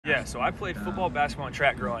Yeah, so I played football, basketball, and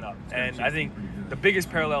track growing up, and I think the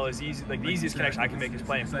biggest parallel is easy. Like the easiest connection I can make is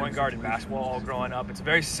playing point guard and basketball all growing up. It's a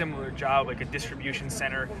very similar job, like a distribution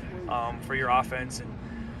center for your offense. And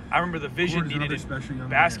I remember the vision needed in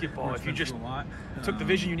basketball. If you just took the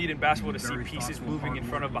vision you need in basketball to see pieces moving in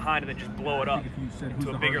front of behind and then just blow it up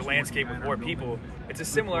into a bigger landscape with more people, it's a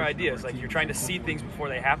similar idea. It's like you're trying to see things before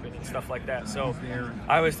they happen and stuff like that. So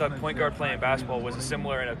I always thought point guard playing basketball was a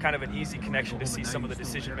similar and a kind of an eeasy connection to see some of the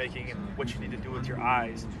decision making and what you need to do with your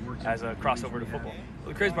eyes as a crossover to football.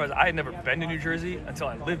 The crazy part is I had never been to New Jersey until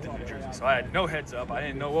I lived in New Jersey, so I had no heads up. I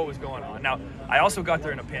didn't know what was going on. Now, I also got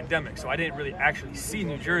there in a pandemic, so I didn't really actually see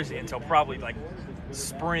New Jersey until probably like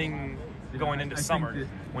spring going into summer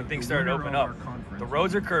when things started to open up. The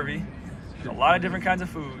roads are curvy, a lot of different kinds of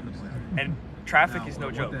food, and traffic is no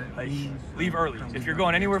joke. Like, leave early. If you're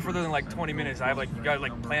going anywhere further than like 20 minutes, you gotta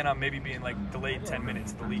like plan on maybe being like delayed 10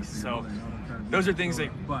 minutes at the least. So those are things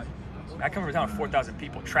like, I come from a town of 4,000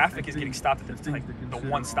 people. Traffic is getting stopped at the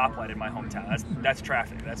one stoplight in my hometown. That's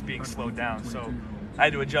traffic. That's being slowed down. So I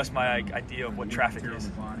had to adjust my idea of what traffic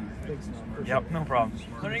is. Yep, no problem.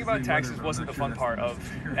 Learning about taxes wasn't the fun part of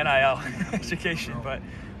NIL education, but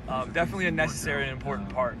definitely a necessary and important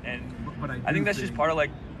part. And I think that's just part of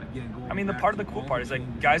the cool part is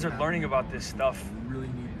like guys are learning about this stuff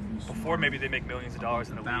before maybe they make millions of dollars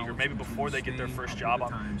in the league, or maybe before they get their first job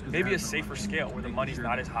on maybe a safer scale where the money's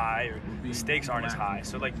not as high or the stakes aren't as high.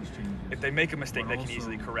 So like if they make a mistake, they can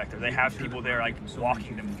easily correct it. They have people there like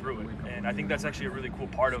walking them through it. And I think that's actually a really cool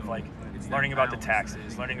part of like learning about the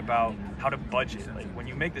taxes, learning about how to budget. Like when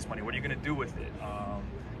you make this money, what are you going to do with it?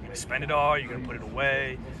 You're going to spend it all? Are you going to put it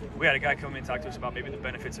away? We had a guy come in and talk to us about maybe the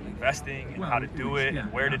benefits of investing and how to do it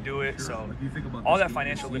and where to do it. So all that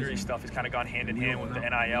financial literacy stuff has kind of gone hand in hand with the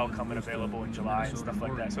NIL coming available in July and stuff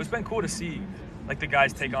like that. So it's been cool to see like the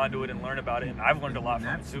guys take onto it and learn about it, and I've learned a lot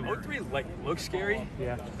from it too. 0-3 like looks scary.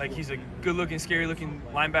 Yeah. Like he's a good-looking, scary-looking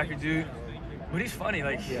linebacker dude, but he's funny.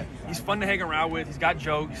 Like he's fun to hang around with. He's got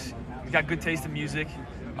jokes. He's got good taste in music.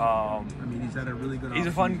 He's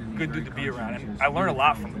a fun, good dude to be around, and I learn a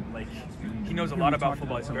lot from him. Like he knows a lot about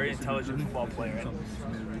football. He's a very intelligent football player,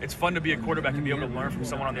 and it's fun to be a quarterback and be able to learn from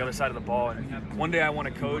someone on the other side of the ball. And one day I want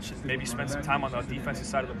to coach and maybe spend some time on the defensive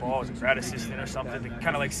side of the ball as a grad assistant or something to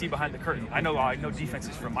kind of like see behind the curtain. I know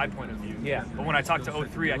defenses from my point of view, but when I talk to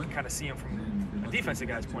 0-3, I can kind of see him from a defensive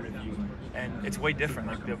guy's point of view. And it's way different,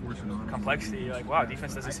 like the complexity. You're like, wow,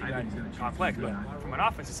 defense doesn't seem that complex. But from an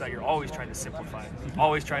offensive side, you're always trying to simplify it,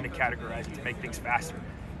 always trying to categorize it to make things faster.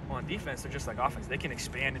 Well, on defense, they're just like offense. They can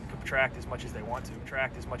expand and contract as much as they want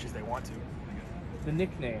to. The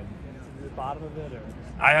nickname, the bottom of it, or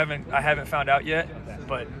I haven't found out yet,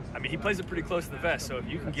 but I mean he plays it pretty close to the vest. So if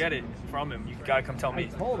you can get it from him, you gotta come tell me. I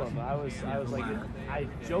told him I was like, I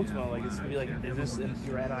joked about like it's gonna be like, is this in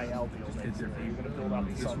your NIL deal? Are you gonna build up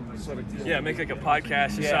some sort of deal? Yeah, make like a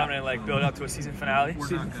podcast or something and like build up to a season finale.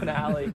 Season finale.